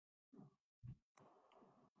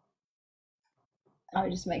I'll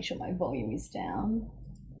just make sure my volume is down.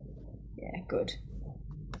 Yeah, good.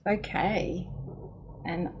 Okay,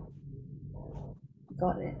 and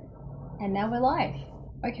got it. And now we're live.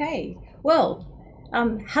 Okay. Well,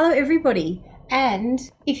 hello everybody. And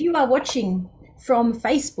if you are watching from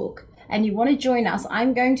Facebook and you want to join us,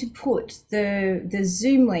 I'm going to put the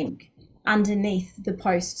Zoom link underneath the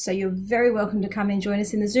post. So you're very welcome to come and join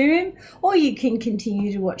us in the Zoom room, or you can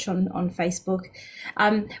continue to watch on Facebook.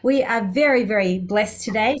 We are very, very blessed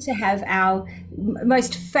today to have our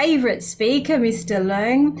most favourite speaker, Mr.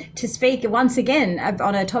 Leung, to speak once again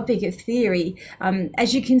on a topic of theory.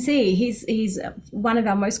 As you can see, he's one of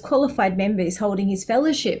our most qualified members holding his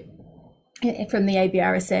fellowship from the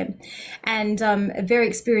ABRSM, and a very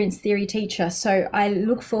experienced theory teacher. So I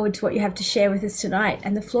look forward to what you have to share with us tonight,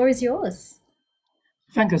 and the floor is yours.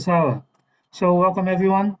 Thank you, Sarah. So welcome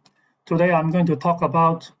everyone. Today I'm going to talk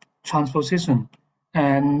about transposition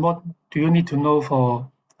and what do you need to know for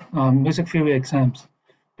music theory exams.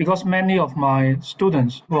 Because many of my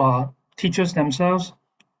students who are teachers themselves,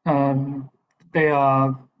 they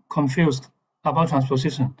are confused about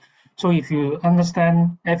transposition. So if you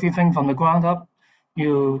understand everything from the ground up,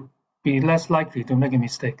 you'll be less likely to make a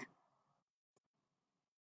mistake.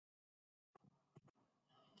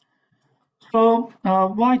 So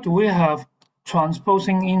why do we have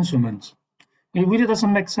transposing instruments? It really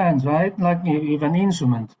doesn't make sense, right? Like if an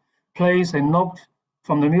instrument plays a note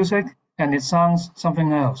from the music and it sounds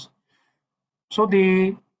something else. So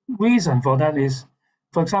the reason for that is,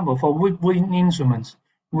 for example, for woodwind instruments,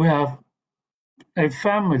 we have a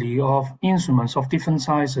family of instruments of different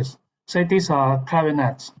sizes. Say these are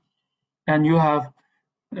clarinets, and you have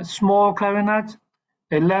a small clarinet,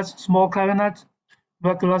 a less small clarinet,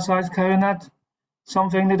 regular size clarinet,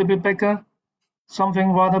 something a little bit bigger,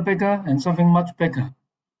 something rather bigger, and something much bigger.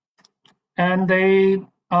 And they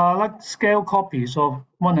are like scale copies of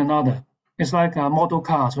one another. It's like model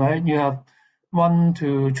cars, right? You have 1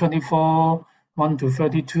 to 24, 1 to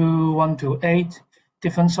 32, 1 to 8,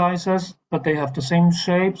 different sizes, but they have the same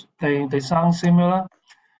shapes. They sound similar.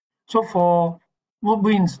 So for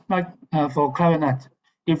woodwinds, like for clarinet,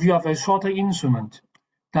 if you have a shorter instrument,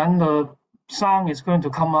 then the sound is going to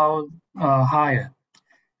come out higher.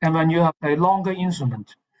 And when you have a longer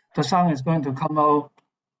instrument, the sound is going to come out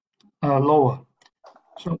lower.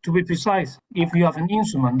 So to be precise, if you have an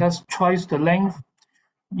instrument that's twice the length,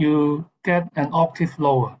 you get an octave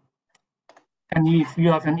lower. And if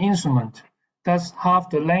you have an instrument that's half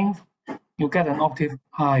the length, you get an octave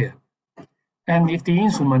higher. And if the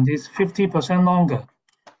instrument is 50% longer,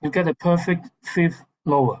 you get a perfect fifth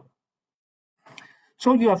lower.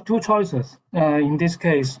 So you have two choices in this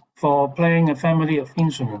case for playing a family of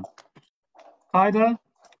instruments. Either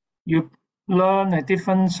you learn a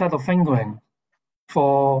different set of fingering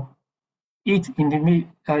for each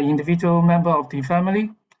individual member of the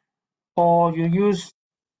family, or you use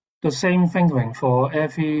the same fingering for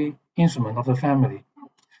every instrument of the family.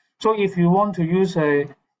 So if you want to use a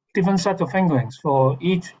different set of fingerings for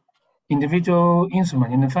each individual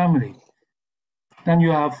instrument in the family, then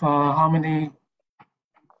you have how many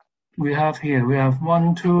we have here? We have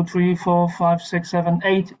 1, 2, 3, 4, 5, 6, 7,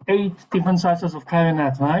 8 different sizes of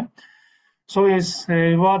clarinet, right? So it's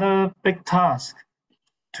a rather big task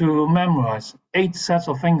to memorize 8 sets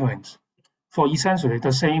of fingerings for essentially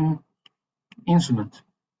the same instrument.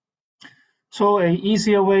 So an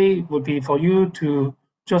easier way would be for you to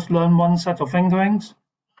just learn one set of fingerings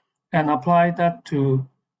and apply that to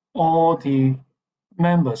all the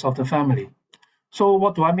members of the family. So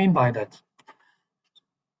what do I mean by that?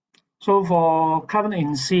 So for clarinet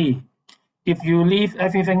in C, if you leave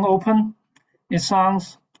everything open, it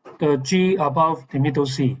sounds the G above the middle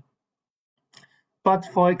C. But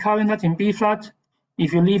for a clarinet in B flat,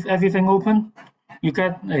 if you leave everything open, you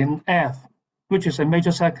get an F, which is a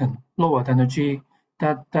major second lower than the G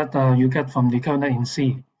that you get from the clarinet in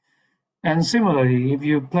C. And similarly, if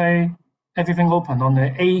you play everything open on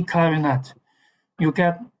the A clarinet, you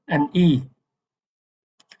get an E.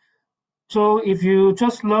 So if you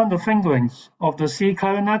just learn the fingerings of the C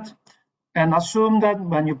clarinet and assume that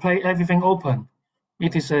when you play everything open,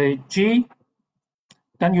 it is a G,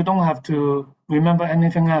 then you don't have to remember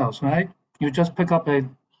anything else, right? You just pick up a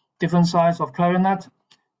different size of clarinet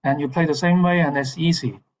and you play the same way and it's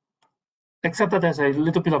easy. Except that there's a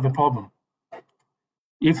little bit of a problem.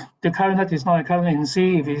 If the clarinet is not a clarinet in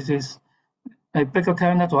C, if it is a bigger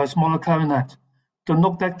clarinet or a smaller clarinet, the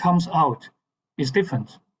note that comes out is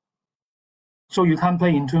different. So you can't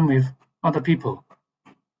play in tune with other people,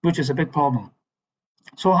 which is a big problem.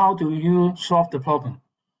 So how do you solve the problem?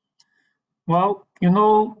 Well, you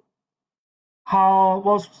know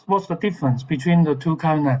what's the difference between the two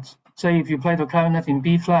clarinets. Say if you play the clarinet in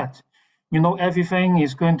B flat, you know everything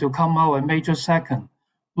is going to come out a major second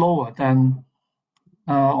lower than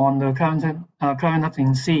on the clarinet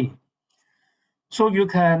in C. So you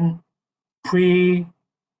can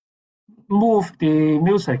move the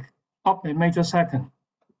music up a major second.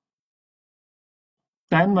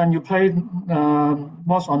 Then when you play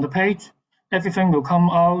what's on the page, everything will come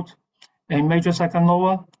out a major second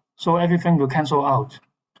lower, so everything will cancel out.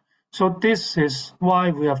 So this is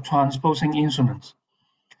why we have transposing instruments.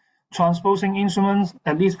 Transposing instruments,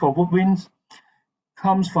 at least for woodwinds,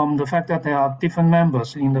 comes from the fact that there are different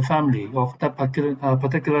members in the family of that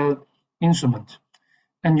particular instrument.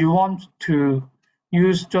 And you want to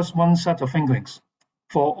use just one set of fingerings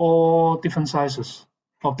for all different sizes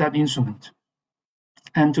of that instrument.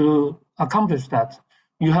 And to accomplish that,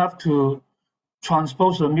 you have to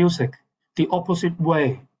transpose the music the opposite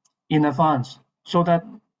way in advance so that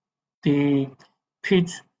the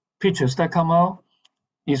pitches that come out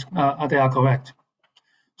they are correct.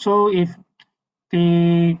 So if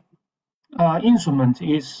the instrument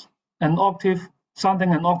is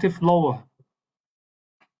sounding an octave lower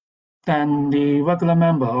than the regular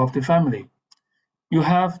member of the family, you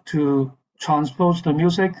have to transpose the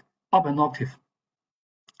music up an octave.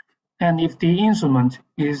 And if the instrument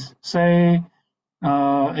is, say,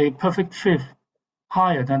 a perfect fifth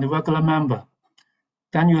higher than the regular member,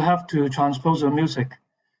 then you have to transpose the music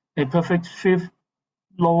a perfect fifth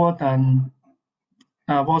lower than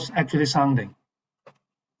what's actually sounding.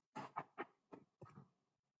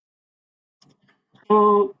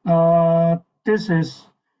 So this is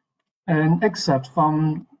an excerpt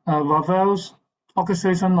from Ravel's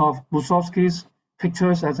orchestration of Mussorgsky's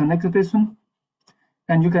Pictures as an Exhibition.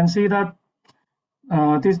 And you can see that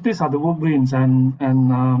these are the woodwinds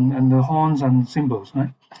and the horns and cymbals,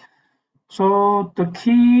 right? So the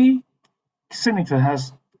key signature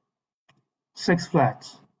has 6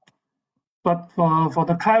 flats, but for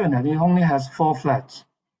the clarinet, it only has 4 flats.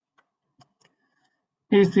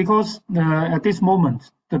 It's because at this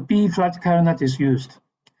moment, the B flat clarinet is used.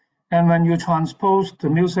 And when you transpose the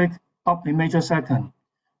music up a major second,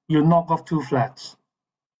 you knock off 2 flats.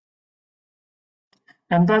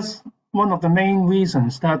 And that's one of the main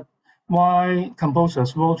reasons that why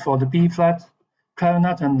composers wrote for the B flat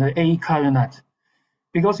clarinet and the A clarinet.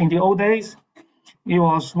 Because in the old days, it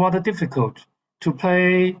was rather difficult to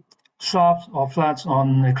play sharps or flats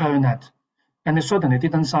on a clarinet, and it certainly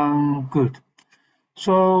didn't sound good.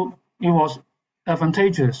 So it was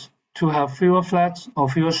advantageous to have fewer flats or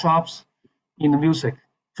fewer sharps in the music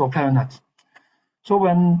for clarinet. So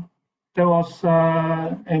when there was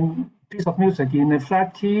a piece of music in a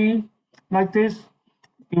flat key like this,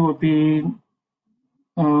 it would be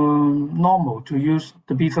normal to use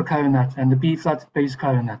the B flat clarinet and the B flat bass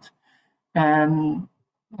clarinet. And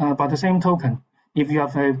by the same token, if you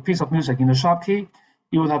have a piece of music in a sharp key,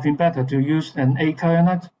 it would have been better to use an A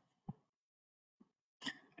clarinet.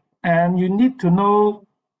 And you need to know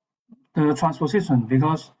the transposition,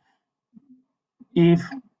 because if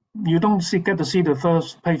you don't get to see the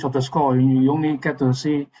first page of the score, you only get to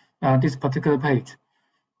see this particular page.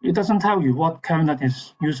 It doesn't tell you what clarinet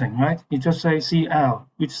is using, right? It just says CL,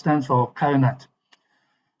 which stands for clarinet.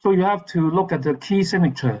 So you have to look at the key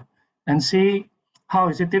signature and see how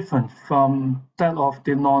is it different from that of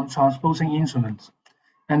the non-transposing instruments.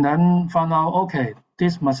 And then find out, okay,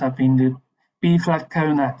 this must have been the B flat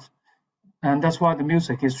clarinet. And that's why the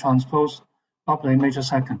music is transposed up a major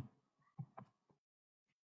second.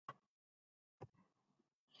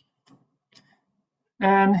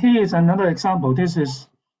 And here is another example. This is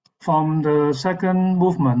from the second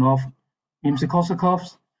movement of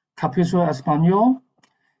Rimsky-Korsakov's Capriccio Espagnol.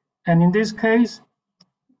 And in this case,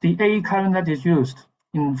 the A clarinet is used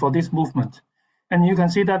for this movement. And you can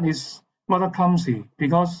see that it's rather clumsy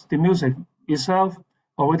because the music itself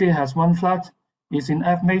already has 1 flat, it's in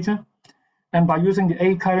F major. And by using the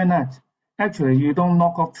A clarinet, actually you don't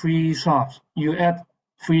knock off 3 sharps, you add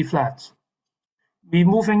 3 flats.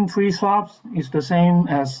 Removing 3 sharps is the same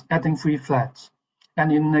as adding 3 flats.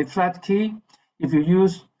 And in a flat key, if you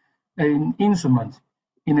use an instrument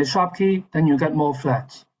in a sharp key, then you get more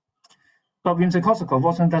flats. But Rimsky-Korsakov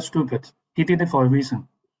wasn't that stupid. He did it for a reason.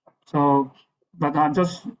 So, but I'm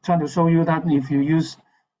just trying to show you that if you use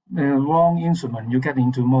the wrong instrument, you get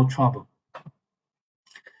into more trouble.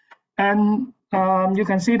 And you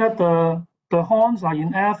can see that the horns are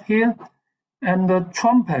in F here, and the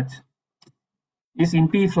trumpet is in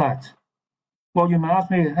B flat. Well, you may ask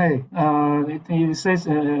me, hey, it says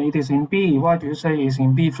it is in B. Why do you say it's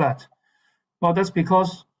in B flat? Well, that's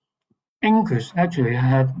because English actually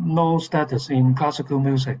had no status in classical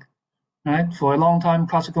music, right? For a long time,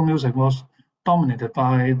 classical music was dominated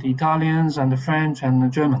by the Italians and the French and the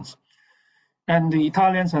Germans. And the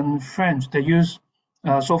Italians and French, they use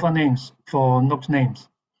sofa names for note names.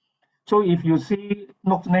 So if you see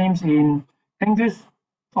note names in English,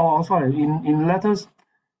 or sorry, in letters,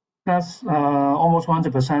 that's almost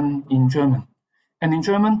 100% in German. And in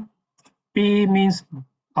German, B means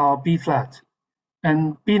B flat,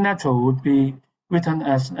 and B natural would be written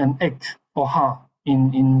as an H or H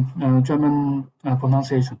in German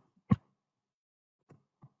pronunciation.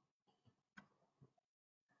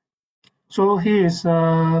 So here is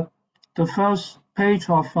the first page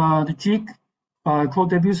of the jig by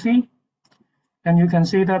Claude Debussy, and you can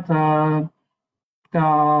see that there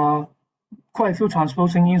are quite a few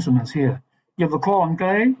transposing instruments here. You have a cor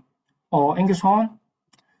anglais or English horn,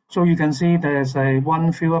 so you can see there's a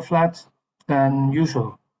one fewer flat than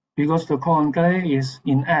usual because the cor anglais is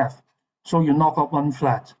in F, so you knock off one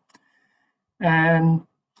flat. And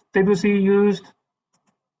Debussy used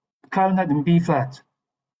clarinet in B flat,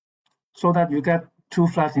 so that you get 2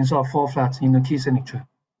 flats instead of 4 flats in the key signature.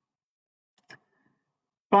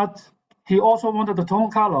 But he also wanted the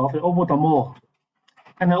tone color of the oboe d'amore,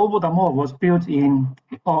 and the oboe d'amore was built in,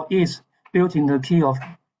 or is built in the key of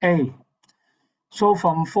A. So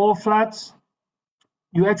from 4 flats,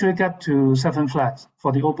 you actually get to 7 flats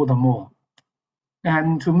for the oboe d'amore.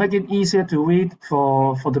 And to make it easier to read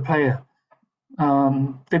for the player,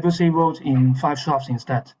 Debussy wrote in 5 sharps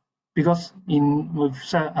instead, because with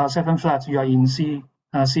 7 flats, you are in C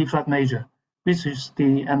flat major, which is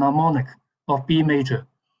the enharmonic of B major.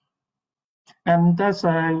 And that's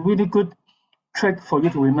a really good trick for you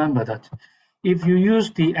to remember that if you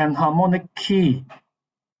use the enharmonic key,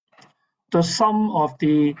 the sum of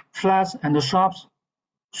the flats and the sharps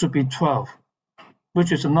should be 12,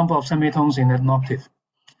 which is the number of semitones in an octave.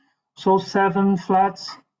 So 7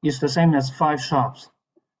 flats is the same as 5 sharps,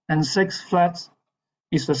 and 6 flats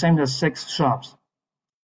is the same as 6 sharps.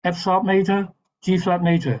 F sharp major, G flat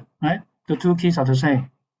major, right? The 2 keys are the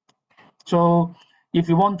same. So if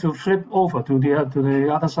you want to flip over to the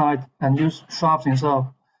other side and use sharps instead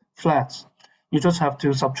of flats, you just have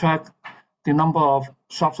to subtract the number of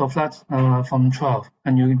sharps or flats from 12,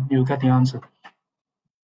 and you get the answer.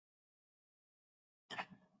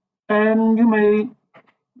 And you may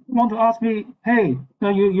want to ask me, hey,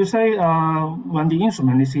 you say when the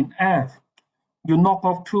instrument is in F, you knock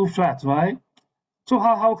off 2 flats, right? So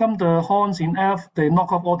how come the horns in F, they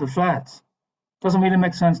knock off all the flats? Doesn't really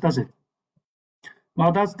make sense, does it?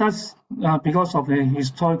 Well, that's because of a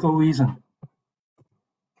historical reason.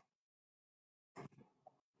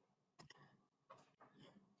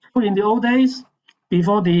 So in the old days,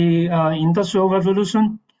 before the Industrial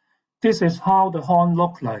Revolution, this is how the horn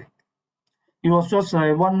looked like. It was just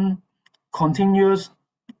one continuous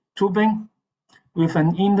tubing with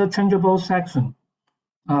an interchangeable section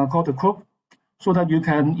called the crook, so that you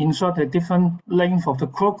can insert a different length of the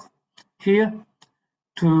crook here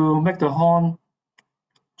to make the horn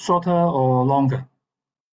shorter or longer.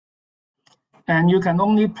 And you can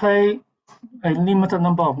only play a limited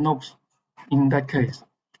number of notes in that case.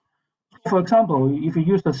 For example, if you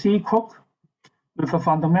use the C crook with a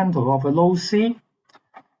fundamental of a low C,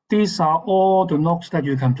 these are all the notes that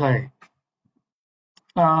you can play.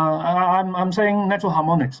 I'm saying natural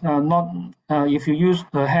harmonics, not if you use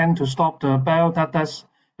the hand to stop the bell, that's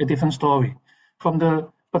a different story. But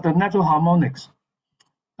the natural harmonics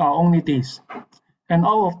are only these. And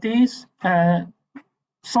all of these,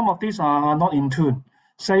 some of these are not in tune.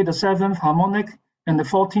 Say the 7th harmonic and the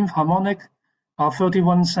 14th harmonic are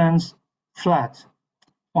 31 cents flat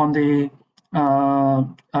on the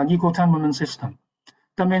equal time movement system.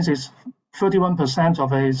 That means it's 31%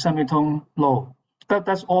 of a semitone low.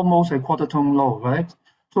 That's almost a quarter tone low, right?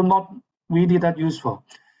 So not really that useful.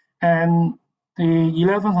 And the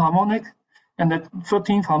 11th harmonic and the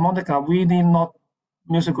 13th harmonic are really not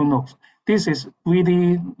musical notes. This is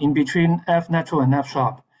really in between F natural and F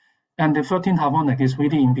sharp. And the 13th harmonic is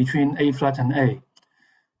really in between A flat and A.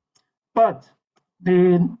 But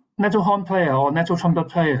the natural horn player or natural trumpet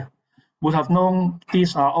player would have known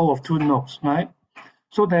these are all of 2 notes, right?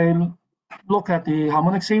 So they look at the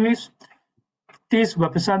harmonic series. These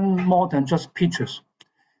represent more than just pitches.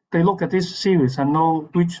 They look at this series and know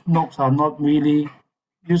which notes are not really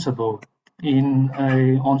usable in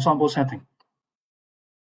an ensemble setting.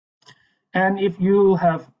 And if you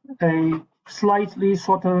have a slightly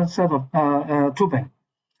shorter set of tubing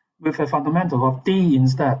with a fundamental of D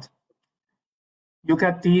instead, you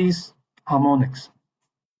get these harmonics.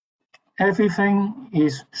 Everything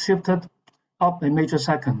is shifted up a major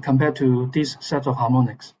second compared to this set of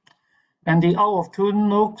harmonics. And the out of tune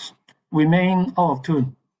notes remain out of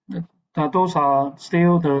tune. Those are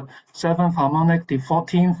still the 7th harmonic, the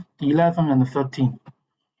 14th, the 11th, and the 13th.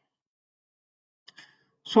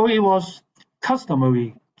 So it was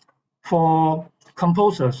customary for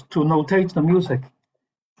composers to notate the music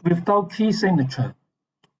without key signature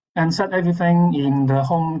and set everything in the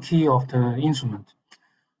home key of the instrument.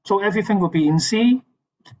 So everything would be in C.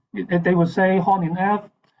 They would say horn in F,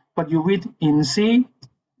 but you read in C,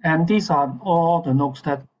 and these are all the notes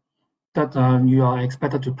that you are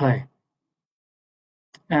expected to play.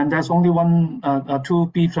 And there's only two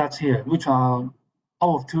B flats here, which are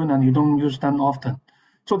out of tune and you don't use them often.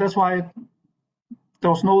 So that's why there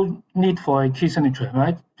was no need for a key signature,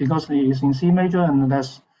 right? Because it is in C major and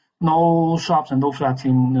there's no sharps and no flats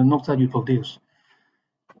in the notes that you produce.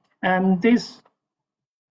 And this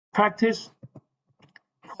practice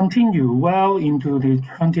continued well into the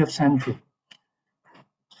 20th century.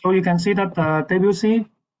 So you can see that Debussy,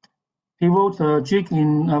 he wrote the jig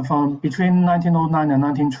from between 1909 and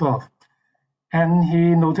 1912, and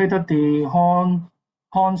he notated the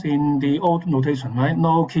horns in the old notation, right?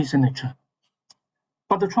 No key signature.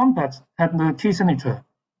 But the trumpets had the key signature,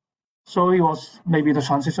 so it was maybe the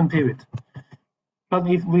transition period. But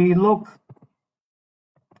if we look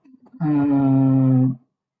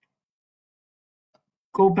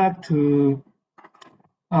go back to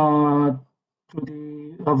the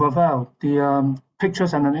Ravel, the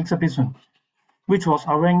Pictures and an Exhibition, which was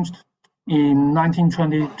arranged in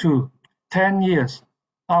 1922, 10 years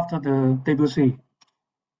after the Debussy.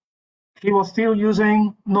 He was still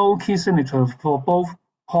using no key signature for both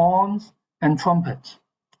horns and trumpets,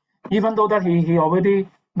 even though that he already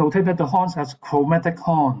notated the horns as chromatic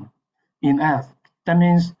horn in F. That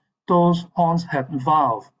means those horns had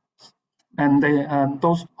valve, and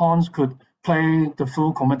those horns could play the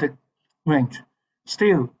full chromatic range.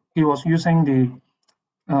 Still, he was using the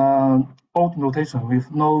old notation with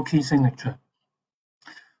no key signature.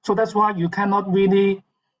 So that's why you cannot really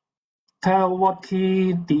tell what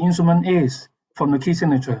key the instrument is from the key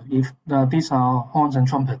signature if these are horns and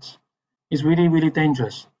trumpets. It's really, really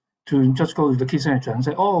dangerous to just go with the key signature and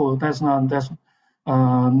say, oh, there's nothing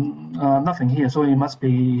here, so it must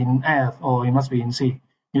be in F or it must be in C.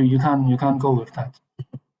 You can't go with that.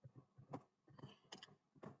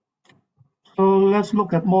 So let's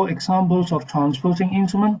look at more examples of transposing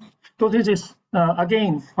instruments. So this is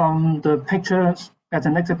again from the Pictures at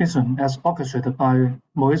an Exhibition as orchestrated by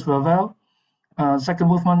Maurice Ravel. Second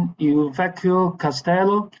movement, Il Vecchio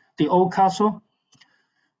Castello, the Old Castle.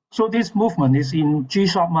 So this movement is in G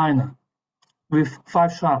sharp minor with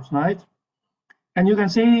 5 sharps, right? And you can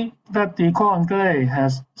see that the corde anglais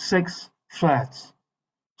has 6 flats.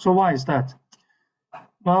 So why is that?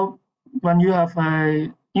 Well, when you have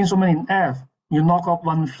an instrument in F, you knock off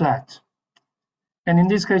 1 flat. And in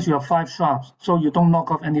this case, you have 5 sharps. So you don't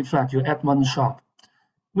knock off any flat, you add 1 sharp,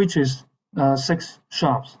 which is 6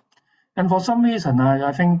 sharps. And for some reason,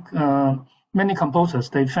 I think many composers,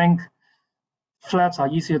 they think flats are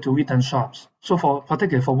easier to read than sharps. So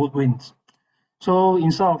particularly for woodwinds. So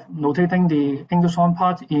instead of notating the English horn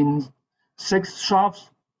part in 6 sharps,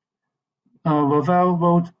 Ravel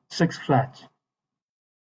wrote 6 flats.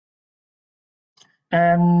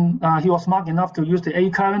 And he was smart enough to use the A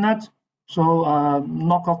clarinet. So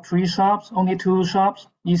knock off 3 sharps, only 2 sharps,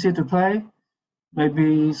 easier to play,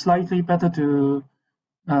 maybe slightly better to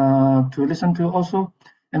listen to also.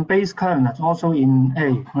 And bass clarinet also in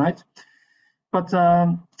A, right? But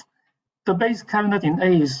the bass clarinet in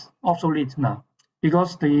A is obsolete now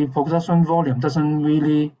because the production volume doesn't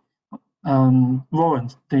really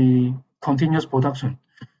warrant the continuous production.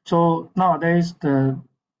 So nowadays the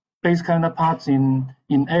bass clarinet parts in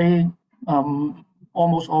A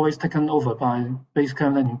almost always taken over by bass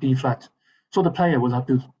clarinet in B flat. So the player will have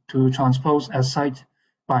to transpose as sight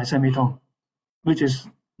by semitone, which is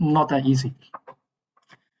not that easy.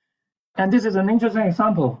 And this is an interesting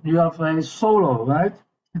example. You have a solo, right?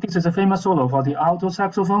 This is a famous solo for the alto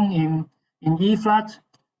saxophone in E flat,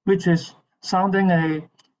 which is sounding a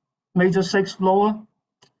major 6 lower.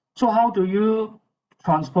 So how do you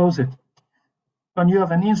transpose it? When you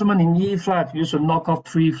have an instrument in E flat, you should knock off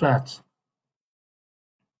 3 flats.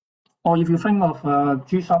 Or if you think of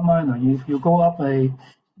G sharp minor, if you go up a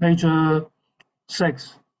major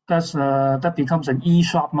 6, that becomes an E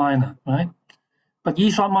sharp minor, right? But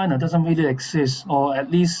E sharp minor doesn't really exist, or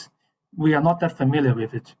at least we are not that familiar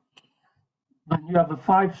with it. When you have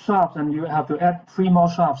 5 sharps and you have to add 3 more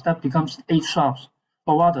sharps, that becomes 8 sharps,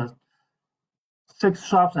 or rather 6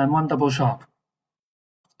 sharps and 1 double sharp.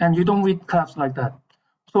 And you don't read clefs like that.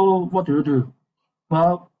 So what do?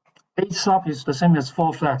 Well, 8 sharp is the same as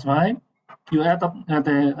 4 flat, right? You add up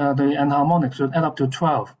the enharmonics should add up to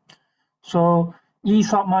 12. So E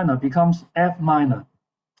sharp minor becomes F minor,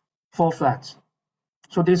 4 flats.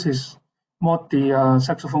 So this is what the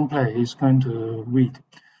saxophone player is going to read.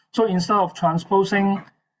 So instead of transposing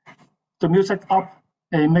the music up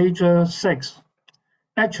a major 6,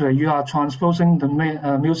 actually you are transposing the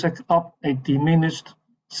music up a diminished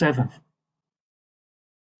 7th.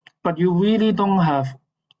 But you really don't have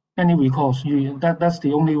any recourse. That's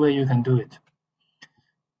the only way you can do it.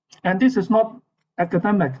 And this is not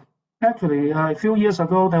academic. Actually, a few years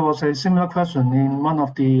ago, there was a similar question in one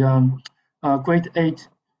of the grade 8,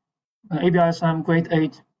 ABRSM grade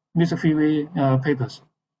 8 music theory papers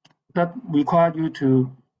that required you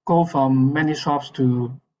to go from many sharps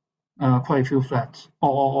to quite a few flats,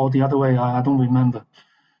 or the other way, I don't remember.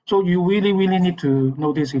 So you really need to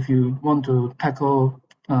know this if you want to tackle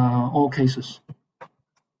all cases.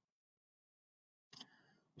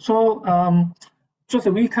 So just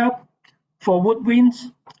a recap, for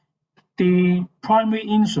woodwinds, the primary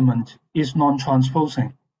instrument is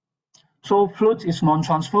non-transposing. So flute is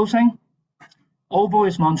non-transposing, oboe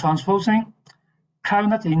is non-transposing,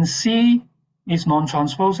 clarinet in C is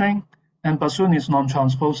non-transposing, and bassoon is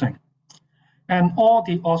non-transposing. And all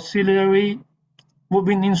the auxiliary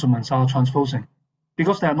woodwind instruments are transposing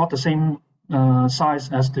because they are not the same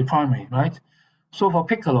size as the primary, right? So for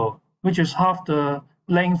piccolo, which is half the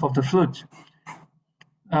length of the flute,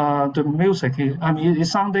 the music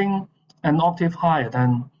is sounding an octave higher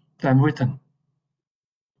than written.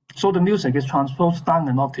 So the music is transposed down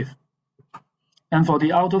an octave. And for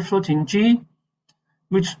the alto flute in G,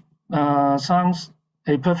 which sounds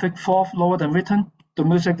a perfect fourth lower than written, the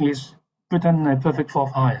music is written a perfect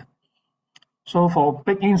fourth higher. So for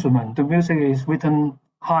big instrument, the music is written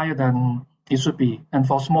higher than it should be. And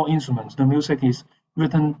for small instruments, the music is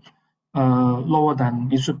written lower than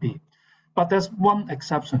it should be. But there's one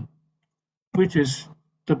exception, which is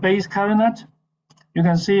the bass clarinet. You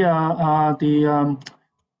can see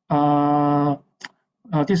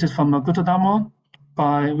this is from Götterdämmerung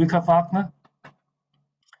by Richard Wagner.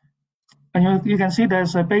 And you can see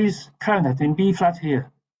there's a bass clarinet in B flat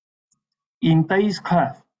here, in bass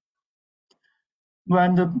clef.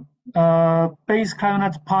 When the bass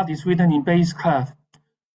clarinet part is written in bass clef,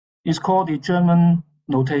 it's called the German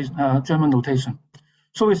notation.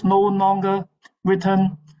 So it's no longer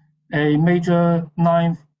written a major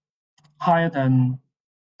ninth higher than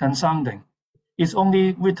sounding. It's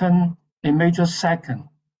only written a major second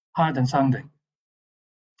higher than sounding.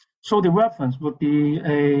 So the reference would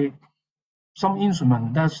be some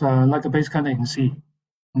instrument that's like a bass clarinet in C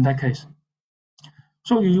in that case.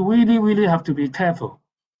 So you really have to be careful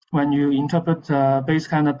when you interpret bass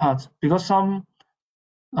clarinet parts, because some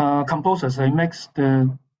composers, they mix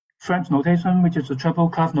the French notation, which is the treble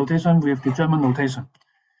clef notation, with the German notation,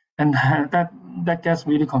 and that gets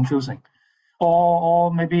really confusing.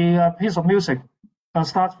 Or maybe a piece of music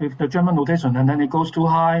starts with the German notation, and then it goes too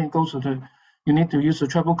high, it goes to you need to use the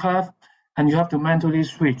treble clef, and you have to mentally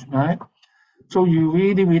switch, right? So you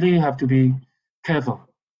really have to be careful.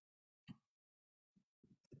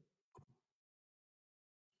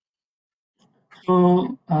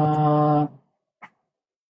 So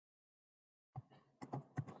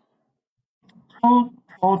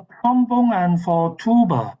for trombone and for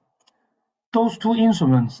tuba, those two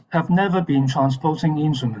instruments have never been transposing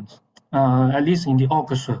instruments, at least in the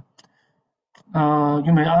orchestra.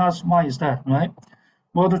 You may ask, why is that, right?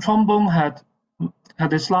 Well, the trombone had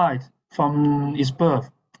a slide from its birth,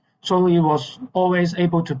 so it was always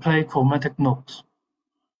able to play chromatic notes.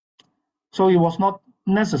 So it was not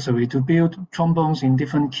necessary to build trombones in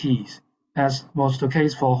different keys, as was the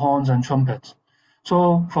case for horns and trumpets.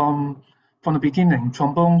 So from the beginning,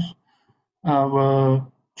 trombones were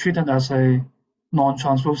treated as a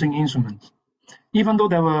non-transposing instrument, even though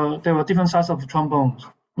there were different sizes of trombones,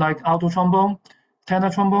 like alto trombone, tenor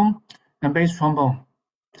trombone, and bass trombone.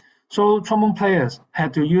 So trombone players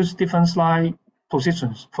had to use different slide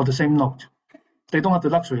positions for the same note. They don't have the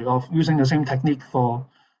luxury of using the same technique for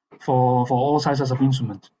all sizes of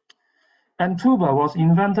instruments. And tuba was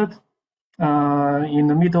invented in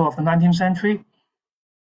the middle of the 19th century.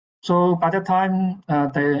 So by that time,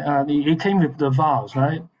 it came with the vowels,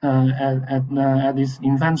 right, at its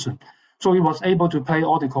invention. So it was able to play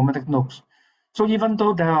all the chromatic notes. So even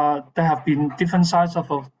though there have been different sizes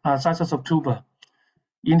of tuba,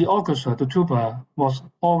 in the orchestra, the tuba was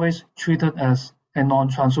always treated as a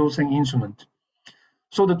non-transposing instrument.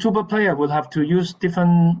 So the tuba player will have to use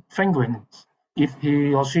different fingerings if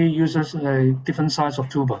he or she uses a different size of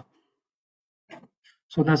tuba.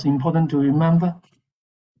 So that's important to remember.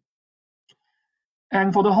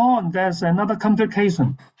 And for the horn, there's another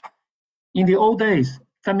complication. In the old days,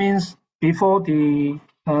 that means before the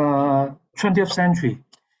 20th century,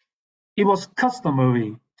 it was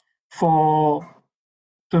customary for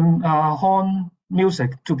the horn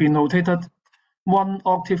music to be notated 1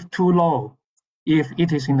 octave too low if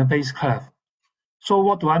it is in the bass clef. So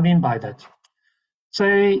what do I mean by that?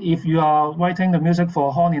 Say if you are writing the music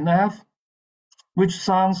for horn in F, which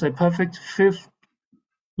sounds a perfect fifth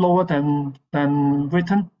lower than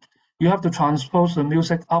written, you have to transpose the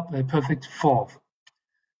music up a perfect fourth.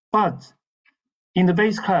 But in the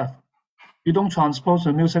bass clef, you don't transpose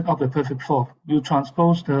the music up a perfect fourth. You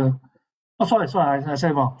transpose the, oh, sorry, I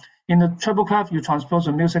said wrong. In the treble clef, you transpose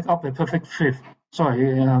the music up a perfect fifth.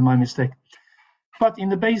 Sorry, my mistake. But in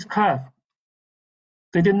the bass clef,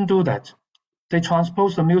 they didn't do that. They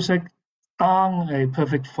transposed the music down a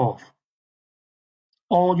perfect fourth.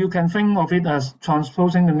 Or you can think of it as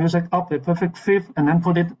transposing the music up a perfect fifth and then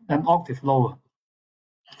put it an octave lower.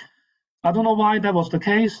 I don't know why that was the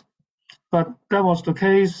case, but that was the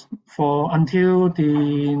case for until the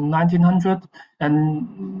 1900s,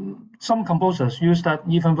 and some composers used that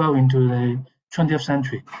even well into the 20th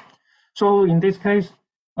century. So in this case,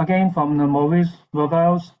 again from the Maurice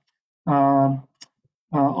Ravel's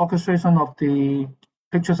orchestration of the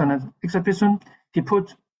pictures and exhibition, he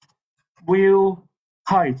put wheel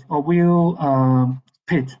height or wheel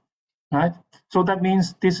pitch, right? So that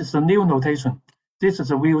means this is a new notation. This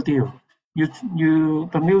is a real deal.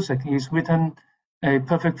 The music is written a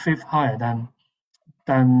perfect fifth higher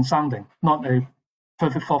than sounding, not a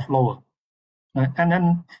perfect fourth lower. Right? And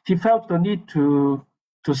then he felt the need to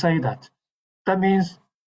say that. That means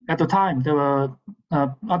at the time there were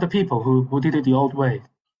other people who did it the old way,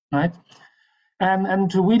 right? And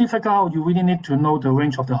to really figure out, you really need to know the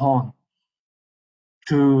range of the horn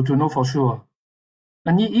to know for sure.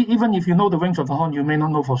 And even if you know the range of the horn, you may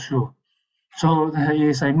not know for sure. So there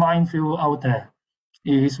is a minefield out there.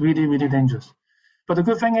 It is really, really dangerous. But the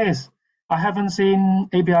good thing is, I haven't seen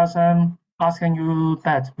ABRSM asking you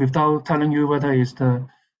that without telling you whether it's the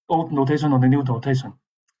old notation or the new notation.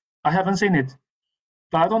 I haven't seen it.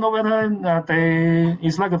 But I don't know whether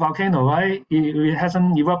it's like a volcano, right? It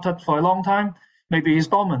hasn't erupted for a long time. Maybe it's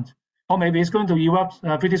dormant, or maybe it's going to erupt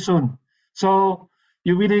pretty soon. So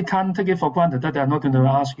you really can't take it for granted that they're not going to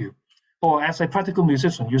ask you. Or as a practical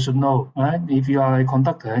musician, you should know, right? If you are a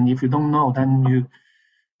conductor and if you don't know, then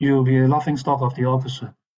you'll be a laughing stock of the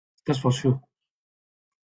orchestra. That's for sure.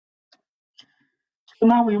 So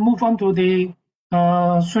now we move on to the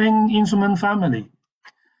string instrument family.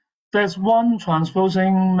 There's one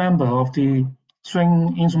transposing member of the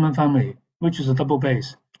string instrument family, which is a double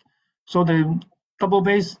bass. So the double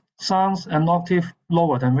bass sounds an octave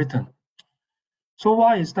lower than written. So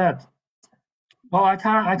why is that? Well, I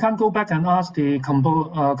can't go back and ask the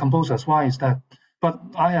composers why is that, but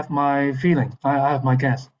I have my feeling. I have my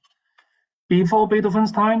guess. Before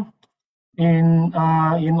Beethoven's time, when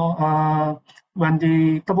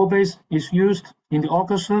the double bass is used in the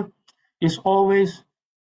orchestra, it's always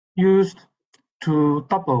used to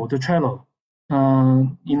double the cello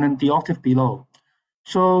in the octave below.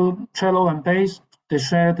 So cello and bass, they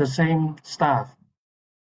share the same staff.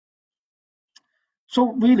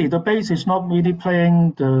 So really, the bass is not really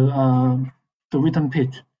playing the rhythm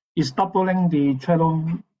pitch. It's doubling the cello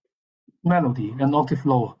melody an octave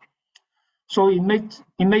lower. So it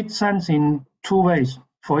made sense in two ways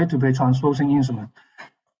for it to be a transposing instrument.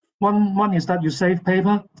 One is that you save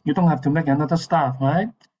paper. You don't have to make another staff, right?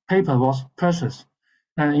 Paper was precious.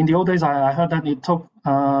 In the old days, I heard that it took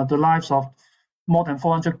the lives of more than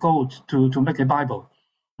 400 goats to make a Bible.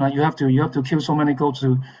 You have to kill so many goats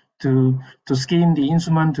to skin the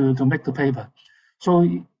instrument to make the paper. So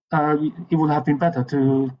it would have been better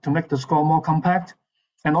to make the score more compact,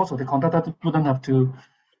 and also the conductor wouldn't have to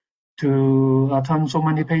turn so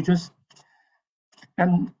many pages.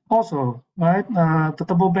 And also, right, the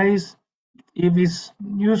double bass, if it's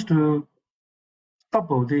used to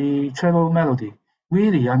double the cello melody,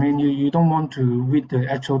 really, I mean, you don't want to read the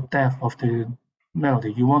actual depth of the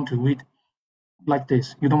melody. You want to read like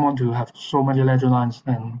this. You don't want to have so many ledger lines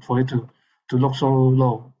and for it to look so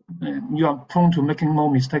low. You are prone to making more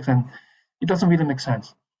mistakes, and it doesn't really make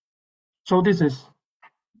sense. So this is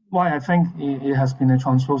why I think it has been a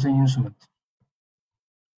transposing instrument.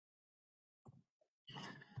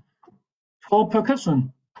 For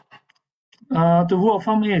percussion, the rule of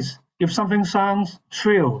thumb is if something sounds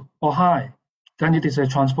shrill or high, then it is a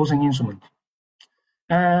transposing instrument.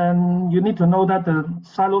 And you need to know that the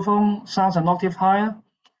xylophone sounds an octave higher,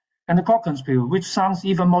 and the glockenspiel, which sounds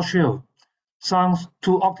even more shrill, sounds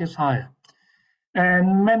 2 octaves higher.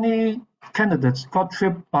 And many candidates got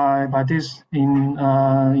tripped by this in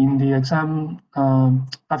the exam.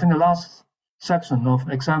 I think the last section of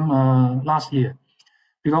exam last year,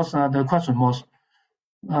 because the question was,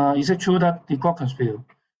 is it true that the glockenspiel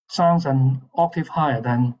sounds an octave higher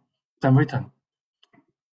than written?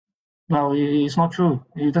 Well, it's not true.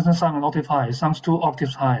 It doesn't sound an octave higher. It sounds 2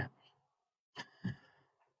 octaves higher.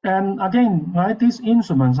 And again, right, these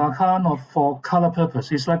instruments are kind of for color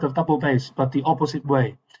purpose. It's like a double bass, but the opposite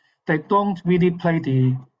way. They don't really play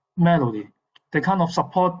the melody. They kind of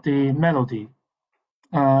support the melody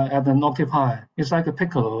at an octave higher. It's like a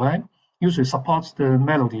piccolo, right? Usually supports the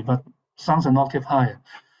melody, but sounds an octave higher.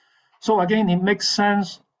 So again, it makes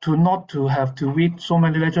sense to not to have to read so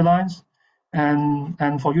many ledger lines,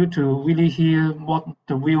 and for you to really hear what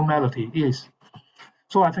the real melody is.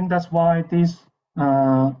 So I think that's why these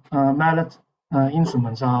mallet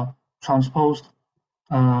instruments are transposed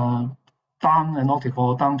down an octave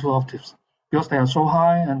or down 2 octaves, because they are so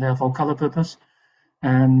high and they're for color purpose,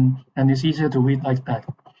 and it's easier to read like that.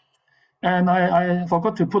 And I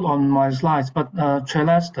forgot to put on my slides, but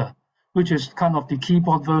celesta, which is kind of the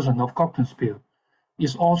keyboard version of glockenspiel,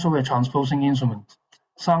 is also a transposing instrument,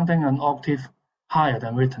 sounding an octave higher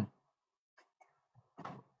than written.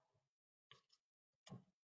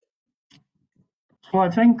 So I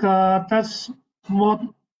think that's what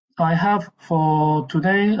I have for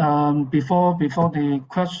today before the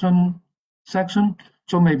question section.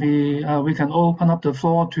 So maybe we can open up the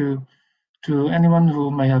floor to anyone who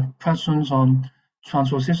may have questions on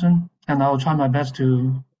transposition, and I'll try my best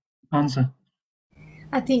to answer.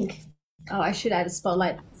 I think, I should add a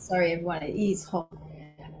spotlight. Sorry, everyone, it is hot.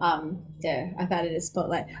 Yeah, I've added a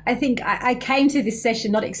spotlight. I think I came to this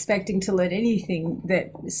session not expecting to learn anything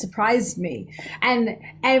that surprised me. And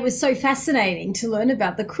it was so fascinating to learn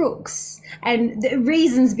about the crooks and the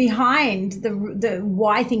reasons behind the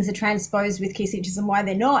why things are transposed with key signatures and why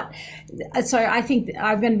they're not. So I think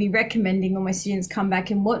I'm going to be recommending all my students come back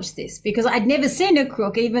and watch this, because I'd never seen a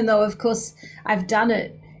crook, even though, of course, I've done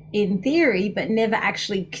it in theory, but never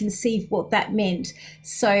actually conceived what that meant.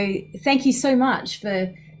 So thank you so much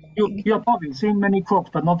for... You're probably seen many crooks,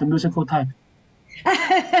 but not the musical type.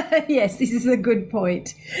 Yes, this is a good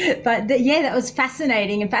point. But yeah, that was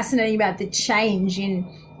fascinating, and fascinating about the change in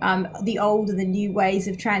the old and the new ways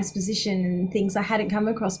of transposition and things I hadn't come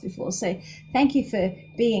across before. So thank you for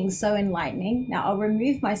being so enlightening. Now I'll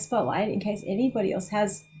remove my spotlight in case anybody else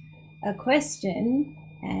has a question,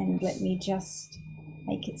 and let me just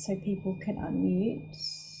make it so people can unmute.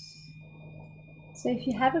 So if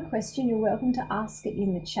you have a question, you're welcome to ask it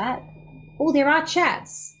in the chat. Oh, there are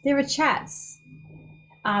chats. There are chats.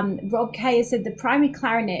 Rob K has said the primary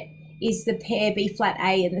clarinet is the pair B flat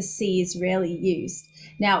A and the C is rarely used.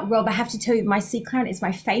 Now, Rob, I have to tell you, my C clarinet is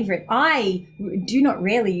my favorite. I do not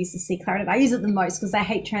rarely use the C clarinet. I use it the most because I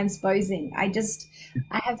hate transposing. I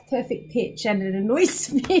have perfect pitch, and it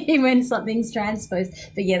annoys me when something's transposed.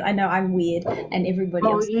 But yeah, I know I'm weird, and everybody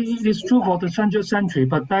else. It is true for the 20th century,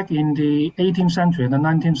 but back in the 18th century and the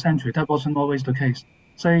 19th century, that wasn't always the case.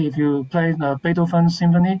 Say if you play Beethoven's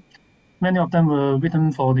symphony, many of them were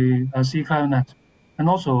written for the C clarinet. And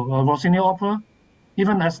also Rossini opera,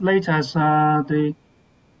 even as late as the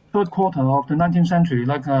third quarter of the 19th century,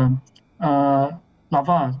 like Lava,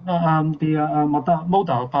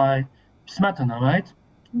 Moda by Smetana, right?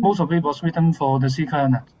 Most of it was written for the C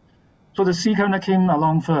clarinet. So the C clarinet came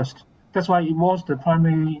along first. That's why it was the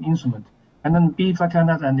primary instrument. And then B flat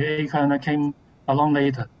clarinet and the A clarinet came along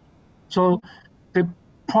later. So the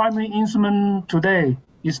primary instrument today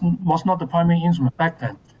was not the primary instrument back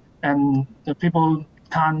then. And the people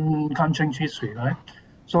can't change history, right?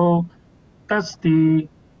 So that's the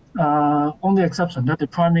only exception, that the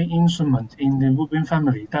primary instrument in the woodwind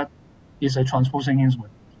family, that is a transposing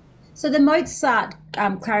instrument. So the Mozart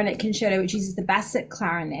clarinet concerto, which uses the basset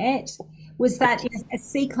clarinet, was that a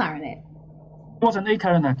C clarinet? It was an A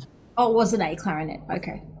clarinet. Oh, it was an A clarinet.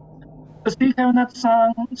 Okay. The C clarinet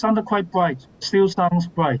sounded quite bright, still sounds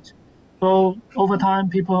bright. So over time,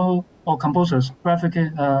 people or composers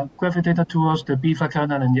gravitated towards the B flat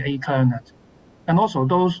clarinet and the A clarinet, and also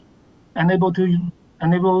those enabled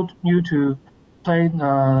you to play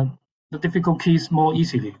the difficult keys more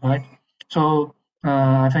easily, right? So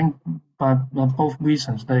I think by both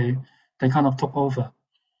reasons, they kind of took over.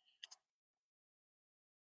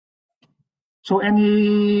 So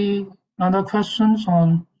any other questions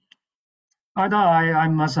on? Either I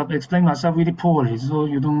must have explained myself really poorly, so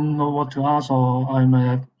you don't know what to ask, or I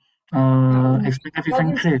may have explained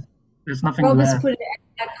everything clear. There's nothing to add. Put it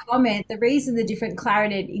in comment, the reason the different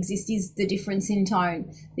clarinet exists is the difference in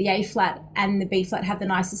tone. The A flat and the B flat have the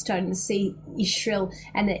nicest tone, and the C is shrill,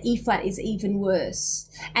 and the E flat is even worse.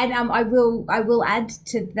 And I will add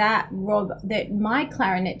to that, Rob, that my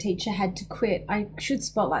clarinet teacher had to quit. I should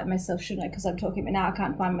spotlight myself, shouldn't I? Because I'm talking, but now I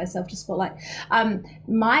can't find myself to spotlight.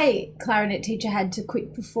 My clarinet teacher had to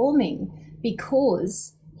quit performing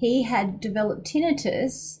because he had developed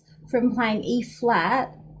tinnitus from playing E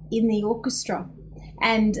flat in the orchestra.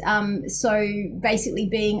 And so basically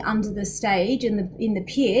being under the stage in the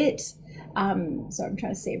pit, sorry, I'm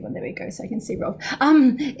trying to see everyone, there we go, so I can see Rob.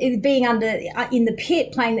 Being in the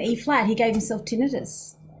pit playing the E flat, he gave himself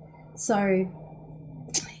tinnitus. So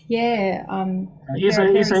yeah, it's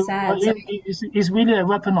really a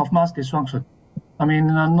weapon of mass destruction. I mean,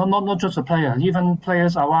 not just a player, even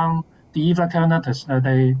players around the E flat clarinetists,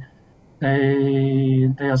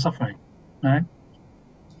 they are suffering, right?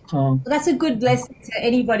 So that's a good lesson to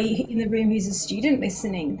anybody in the room who's a student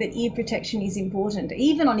listening, that ear protection is important,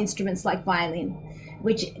 even on instruments like violin,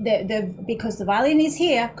 which because the violin is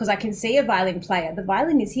here, because I can see a violin player, the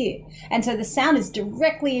violin is here. And so the sound is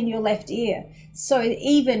directly in your left ear. So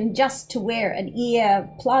even just to wear an ear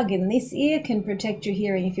plug in this ear can protect your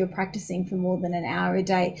hearing if you're practicing for more than an hour a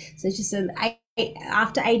day. So it's just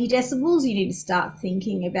after 80 decibels, you need to start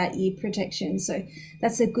thinking about ear protection. So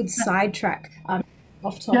that's a good sidetrack.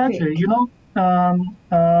 Off topic. Yeah, actually,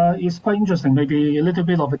 it's quite interesting. Maybe a little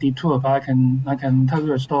bit of a detour, but I can tell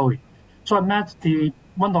you a story. So I met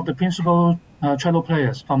one of the principal cello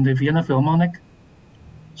players from the Vienna Philharmonic.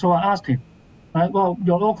 So I asked him, right? Well,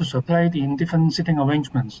 your orchestra played in different sitting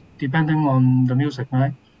arrangements depending on the music,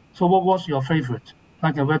 right? So what was your favorite?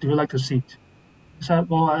 Like, where do you like to sit? He said,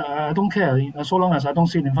 well, I don't care so long as I don't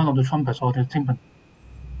sit in front of the trumpets or the timpani.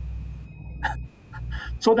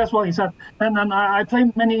 So that's what he said. And I play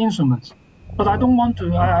many instruments, but I don't want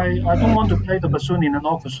to. I don't want to play the bassoon in an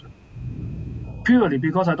orchestra, purely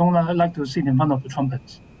because I don't like to sit in front of the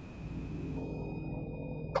trumpets.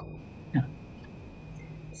 Yeah.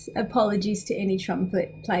 Apologies to any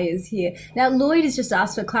trumpet players here. Now, Lloyd has just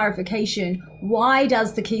asked for clarification. Why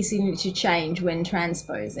does the key signature change when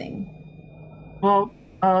transposing? Well,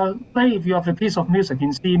 say if you have a piece of music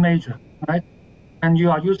in C major, right, and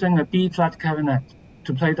you are using a B flat clarinet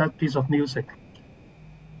to play that piece of music,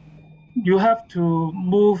 you have to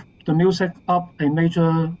move the music up a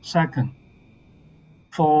major second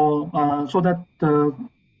so that the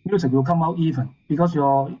music will come out even, because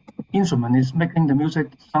your instrument is making the music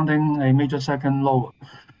sounding a major second lower.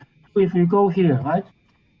 So if you go here, right,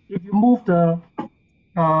 if you move the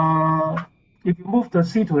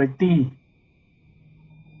C to a D,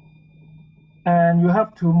 and you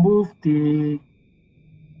have to move the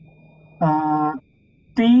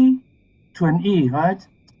D to an E, right?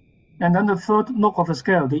 And then the third note of the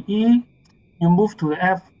scale, the E, you move to the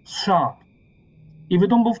F sharp. If you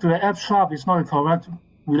don't move to the F sharp, it's not a correct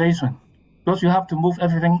relation, because you have to move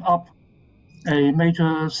everything up a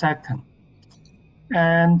major second.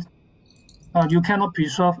 And you cannot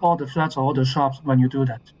preserve all the flats or all the sharps when you do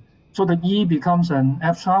that. So the E becomes an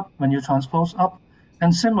F sharp when you transpose up.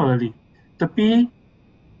 And similarly, the B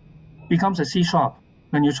becomes a C sharp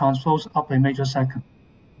when you transpose up a major second.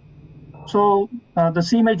 So the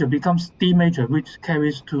C major becomes D major, which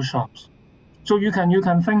carries two sharps. So you can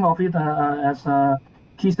think of it as a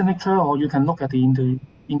key signature, or you can look at the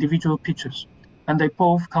individual pitches, and they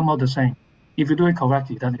both come out the same, if you do it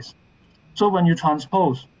correctly, that is. So when you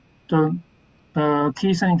transpose, the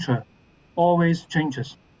key signature always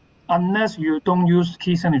changes, unless you don't use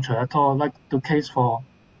key signature at all, like the case for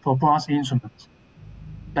brass instruments.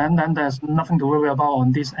 Then there's nothing to worry about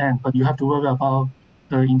on this end, but you have to worry about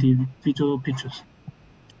the individual pitches.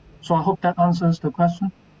 So I hope that answers the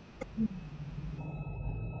question.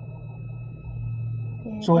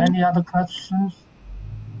 So any other questions?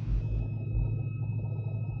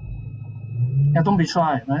 Yeah, don't be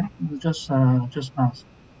shy, right? Just ask.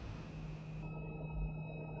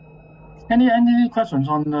 Any questions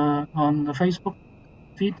on the Facebook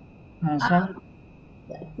feed, Sarah?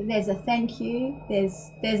 There's a thank you.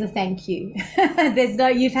 There's a thank you.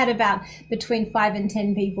 You've had about between 5 and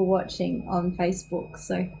 10 people watching on Facebook.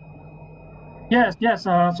 So yes.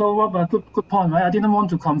 So Rob, good point, right? I didn't want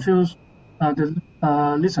to confuse the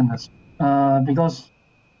listeners because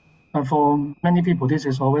for many people this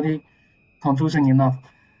is already confusing enough.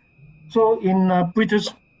 So in British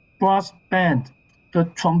brass band, the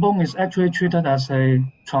trombone is actually treated as a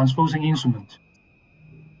transposing instrument,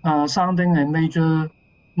 sounding a major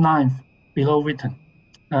ninth below written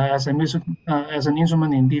as an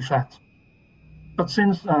instrument in B flat. But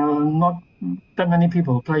since not that many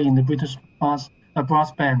people play in the British brass a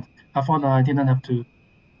brass band. I thought I didn't have to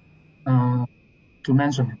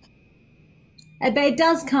mention it. But it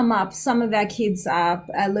does come up. Some of our kids are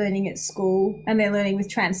learning at school and they're learning with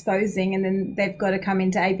transposing, and then they've got to come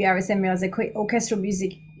into ABRSM and realize that orchestral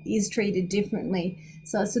music is treated differently.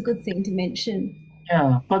 So it's a good thing to mention.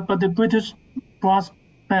 Yeah, but the British brass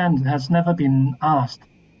band has never been asked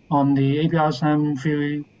on the ABRSM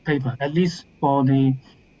theory paper, at least for the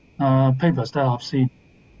papers that I've seen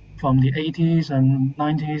from the 80s and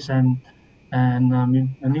 90s and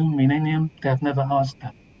the new millennium. They have never asked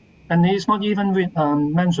that. And it's not even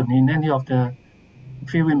mentioned in any of the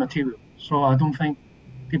theory material. So I don't think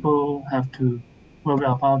people have to worry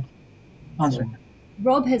about answering it.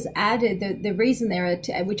 Rob has added the reason there are,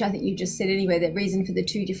 which I think you just said anyway, the reason for the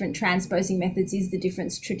two different transposing methods is the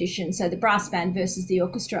different tradition. So the brass band versus the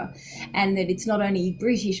orchestra, and that it's not only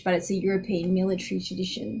British, but it's a European military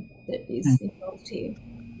tradition that is involved here.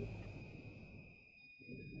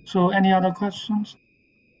 So any other questions?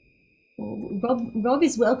 Rob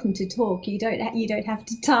is welcome to talk. You don't have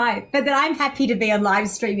to type, but then I'm happy to be on live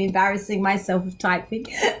stream, embarrassing myself of typing,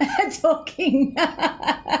 talking.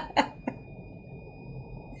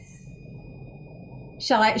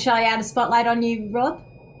 Shall I add a spotlight on you, Rob?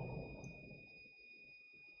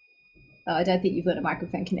 Oh, I don't think you've got a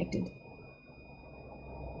microphone connected.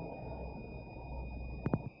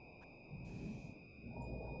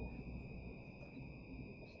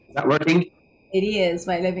 Is that working? It is.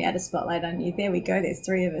 Wait, let me add a spotlight on you. There we go. There's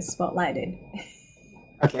three of us spotlighted.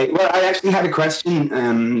 Okay. Well, I actually had a question,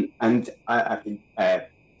 and I can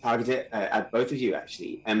target it at both of you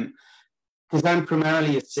actually, because I'm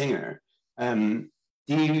primarily a singer. Are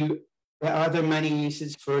there many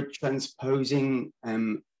uses for transposing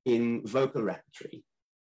in vocal repertory?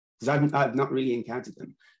 Because I've not really encountered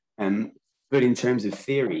them. But in terms of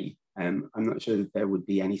theory, I'm not sure that there would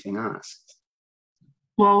be anything asked.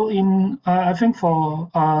 Well, I think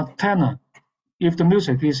for tenor, if the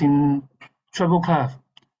music is in treble clef,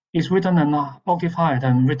 it's written an octave higher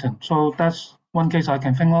than written. So that's one case I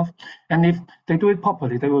can think of. And if they do it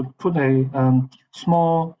properly, they will put a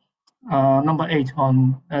small number 8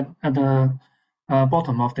 at the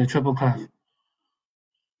bottom of the treble clef.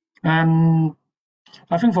 And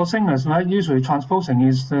I think for singers, right, usually transposing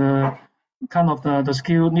is the kind of the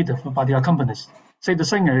skill needed by the accompanist. Say the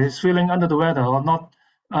singer is feeling under the weather or not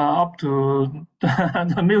up to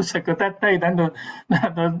the music that day, then the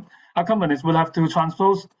accompanist will have to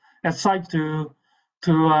transpose at sight to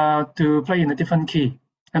play in a different key.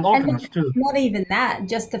 And organists too. Not even that,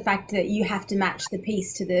 just the fact that you have to match the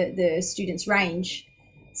piece to the student's range.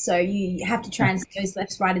 So you have to transpose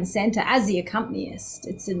left, right, and center as the accompanist.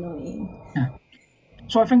 It's annoying. Yeah.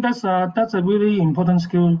 So I think that's a really important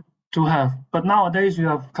skill to have. But nowadays you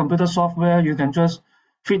have computer software, you can just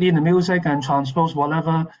feed in the music and transpose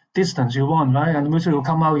whatever distance you want, right? And the music will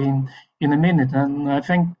come out in a minute. And I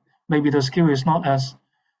think maybe the skill is not as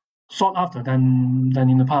sought after than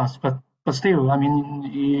in the past. But still, I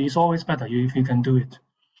mean, it's always better if you can do it.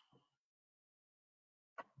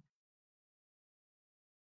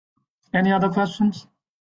 Any other questions?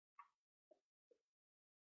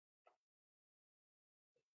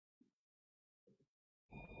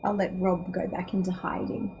 I'll let Rob go back into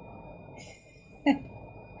hiding.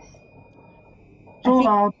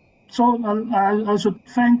 I should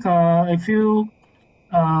thank a few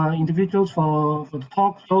individuals for the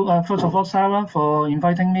talk. So first of all, Sarah for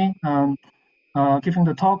inviting me and giving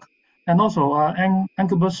the talk, and also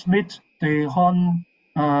Engelbert Smith, the horn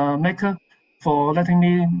maker, for letting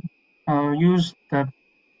me use the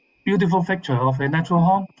beautiful picture of a natural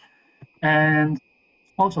horn, and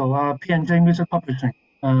also P&J Music Publishing,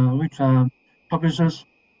 which publishes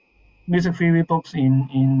music theory books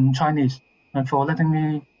in Chinese, and for letting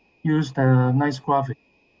me use the nice graphic.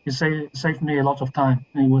 It saved me a lot of time.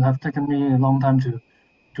 It would have taken me a long time to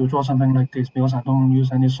draw something like this because I don't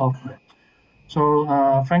use any software. So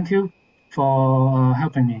thank you for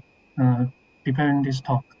helping me preparing this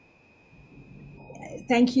talk.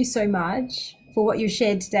 Thank you so much for what you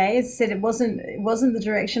shared today. As I said, it wasn't the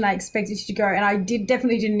direction I expected you to go, and I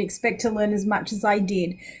definitely didn't expect to learn as much as I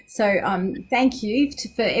did. So thank you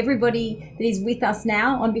for everybody that is with us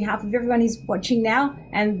now. On behalf of everyone who's watching now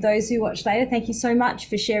and those who watch later, thank you so much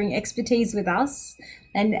for sharing expertise with us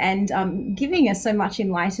and giving us so much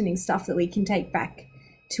enlightening stuff that we can take back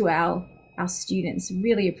to our students.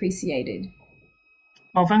 Really appreciated.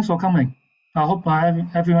 Oh, thanks for coming. I hope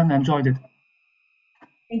everyone enjoyed it.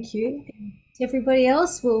 Thank you. To everybody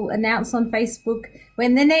else, we'll announce on Facebook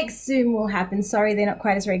when the next Zoom will happen. Sorry, they're not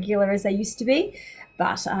quite as regular as they used to be,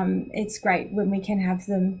 but it's great when we can have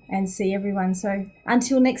them and see everyone. So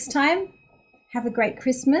until next time, have a great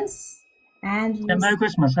Christmas, and And Merry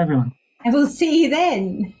Christmas, everyone. we'll see you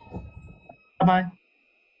then. Bye-bye.